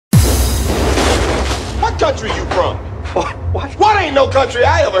country you from? What? What ain't no country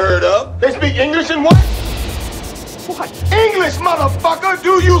I ever heard of? They speak English and what? What? English, motherfucker!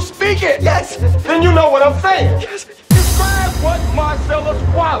 Do you speak it? Yes. Then you know what I'm saying. Yes. Describe what Marcellus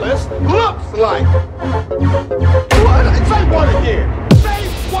Wallace looks like. What? Say what again? Say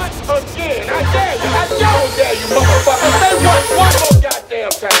what again? I dare you. I don't dare you, motherfucker. Say what one more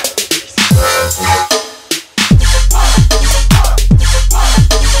goddamn time.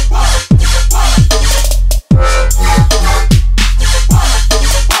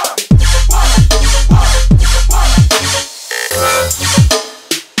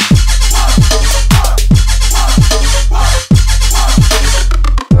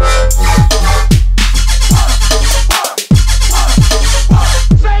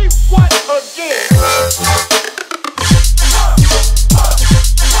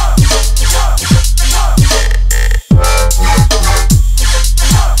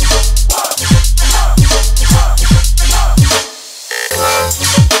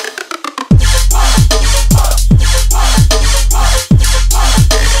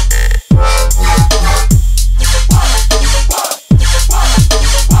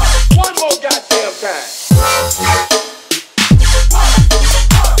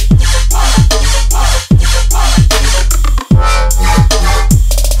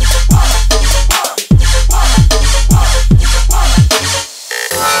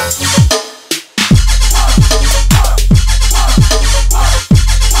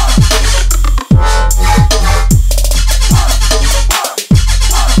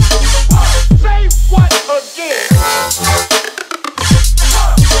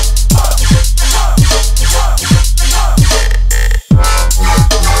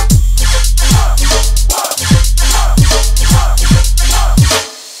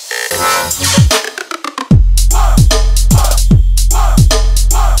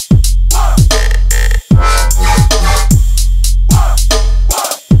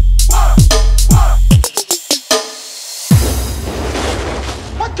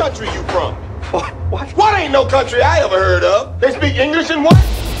 Country you from? What? What ain't no country I ever heard of? They speak English and what?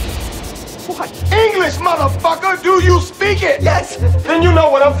 What? English, motherfucker! Do you speak it? Yes. Then you know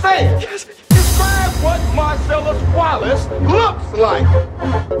what I'm saying. Yes. Describe what Marcellus Wallace looks like.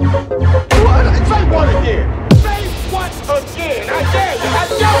 What? Say what again? Say what again? I dare you. I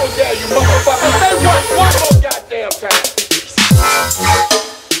don't dare you, motherfucker.